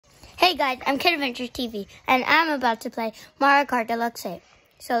Hey guys, I'm Kid Adventures TV, and I'm about to play Mario Kart Deluxe 8.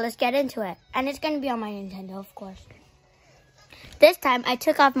 So let's get into it. And it's going to be on my Nintendo, of course. This time, I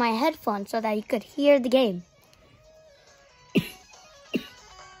took off my headphones so that you could hear the game.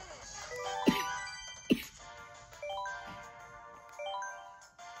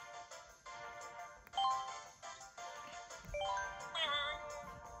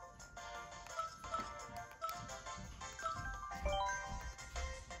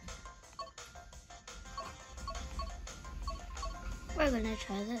 We're gonna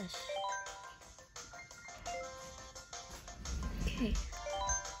try this. Okay.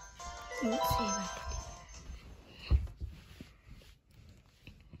 Let's see if I can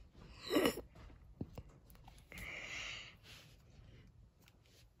do it.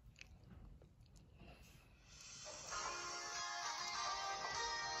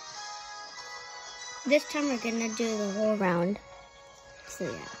 This time we're gonna do the whole round. So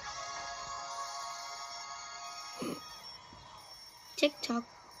yeah. TikTok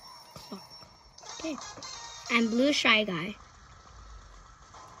clock. Okay. I'm Blue Shy Guy.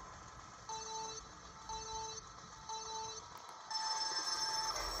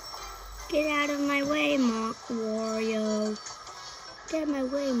 Get out of my way, Wario. Get out of my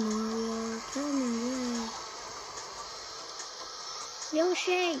way, Mario. Get out of my way.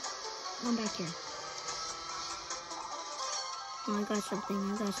 Yoshi! I'm back here. Oh, I got something.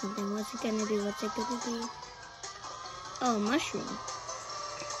 What's it gonna be? Oh, mushroom.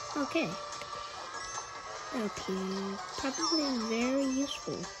 Okay. Okay. Probably very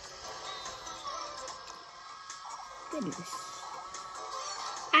useful. Goodness.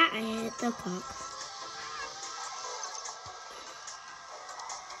 I hit the clock.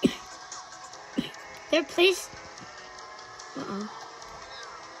 There, please. Uh-oh.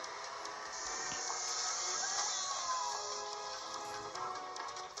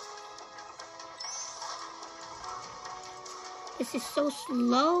 This is so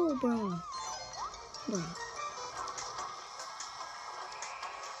slow, bro.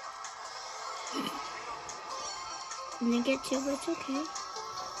 I'm gonna get two, but it's okay.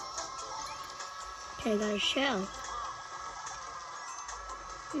 Okay, I got a shell.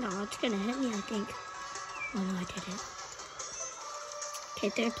 No, it's gonna hit me, I think. Oh no, I didn't. Okay,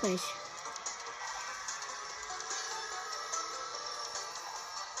 third place.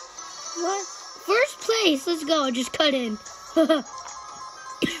 What? First place! Let's go, just cut in.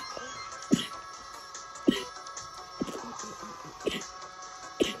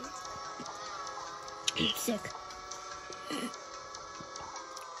 Sick.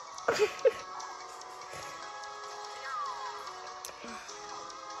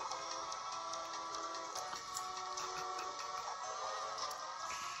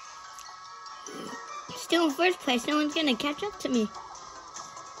 Still in first place, no one's gonna catch up to me.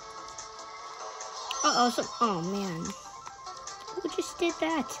 Oh man. Who just did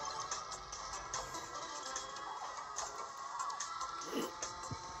that?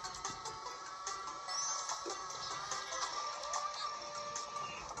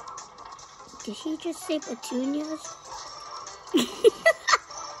 Did he just say petunias?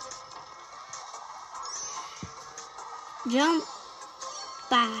 Jump.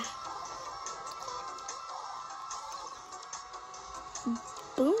 Bah.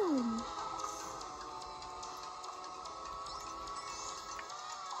 Boom.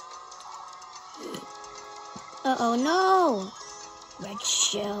 Uh-oh, no! Red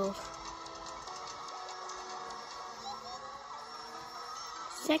shell.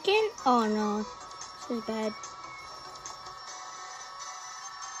 Second? Oh no, this is bad.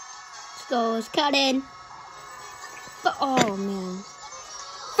 Let's go, let's cut in. But, oh man.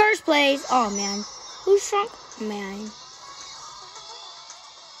 First place, oh man. Who shrunk? Man.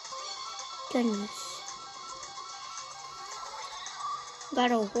 Goodness.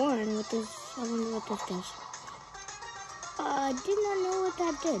 Got a horn with this. I wonder what this does. I did not know what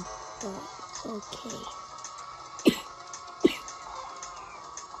that did, but okay.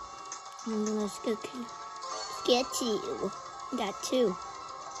 I'm gonna get you. Got two.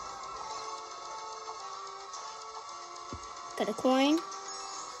 Got a coin.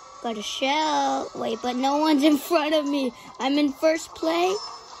 Got a shell. Wait, but no one's in front of me. I'm in first place.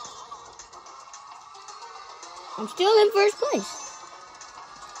 I'm still in first place.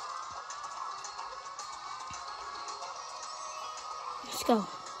 Let's go.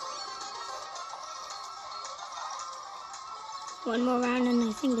 One more round and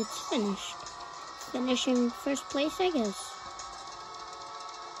I think it's finished. Finish in first place, I guess.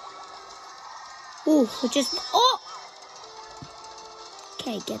 Ooh, oh!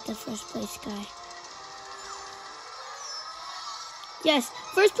 Okay, get the first place guy. Yes,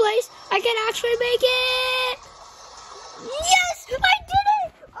 first place. I can actually make it. Yes, I did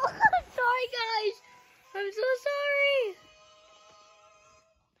it. Oh, sorry, guys. I'm so sorry.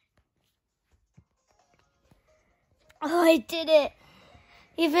 Oh, I did it.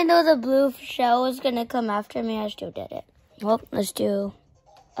 Even though the blue shell was going to come after me, I still did it. Well, let's do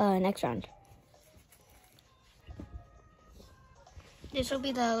next round. This will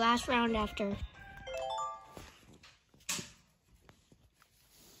be the last round after.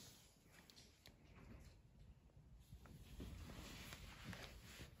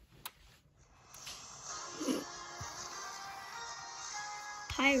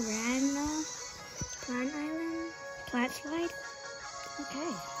 Plant Island? Plant Slide?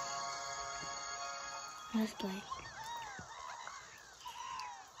 Okay. Let's play.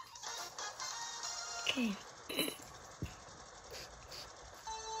 Okay.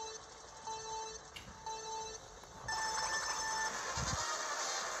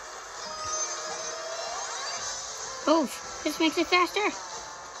 Oh, this makes it faster.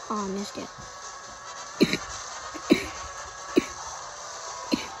 Oh, I missed it.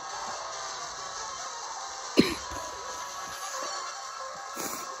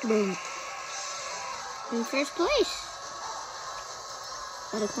 Boom. In first place.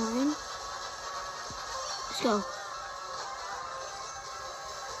 Got a coin. Let's go.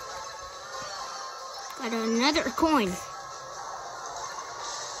 Got another coin.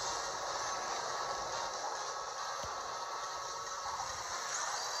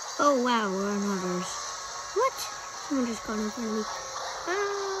 Oh wow, we're on others. What? Someone just got in front of me.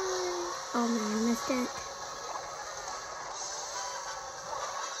 Oh man, I missed it.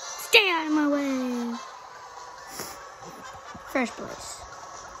 Stay out of my way. First place.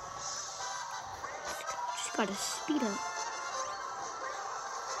 Just gotta speed up.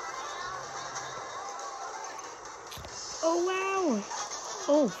 Oh wow.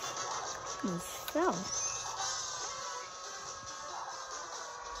 Oh, almost fell.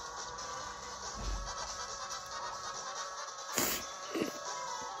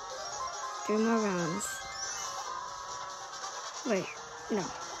 Three more rounds. Wait, no.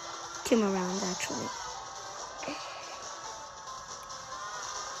 2 more rounds, actually.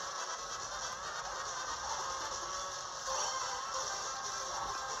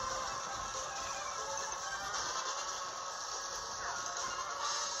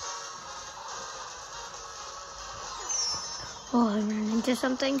 Oh, I ran into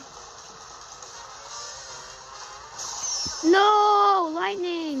something. No!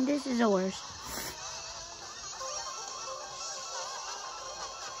 Lightning! This is the worst.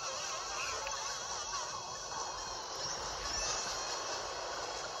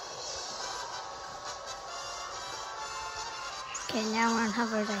 Okay, now we're on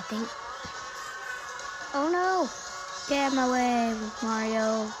hovers, I think. Oh no! Get out of my way,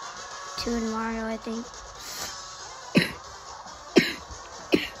 Mario. 2 in Mario, I think.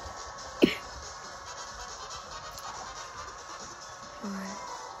 Come on,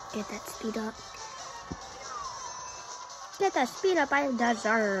 get that speed up. Get that speed up I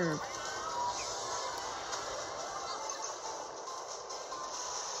deserve.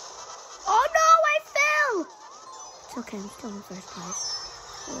 Oh no, I fell! It's okay, I'm still in first place.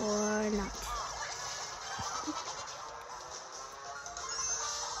 Or not.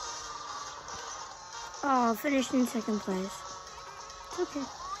 Oh, finished in second place. It's okay.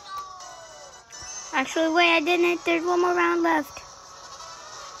 Actually, wait, I didn't. There's one more round left.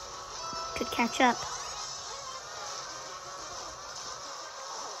 Could catch up.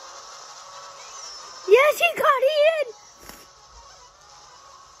 Yes, he got in!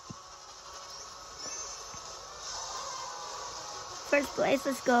 First place,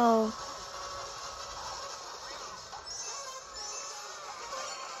 let's go.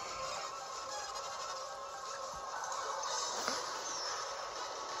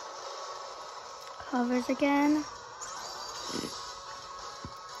 Hovers again.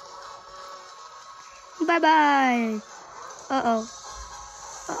 Bye-bye. Uh-oh.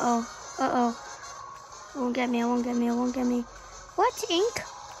 Uh-oh. Uh-oh. It won't get me, it won't get me, it won't get me. What? Ink?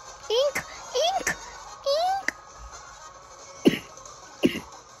 Ink? Ink? Ink?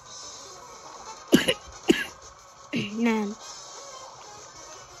 Man.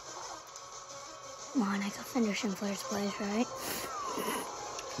 Come on, I can finish in first place, right?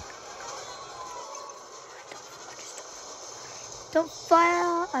 Don't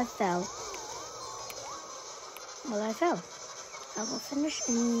fall. I fell. Well, I fell. I will finish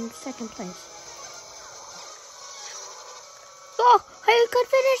in second place. Oh, I could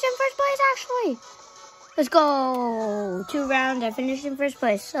finish in first place, actually. Let's go. 2 rounds. I finished in first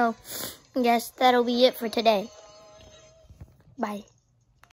place. So, yes, that'll be it for today. Bye.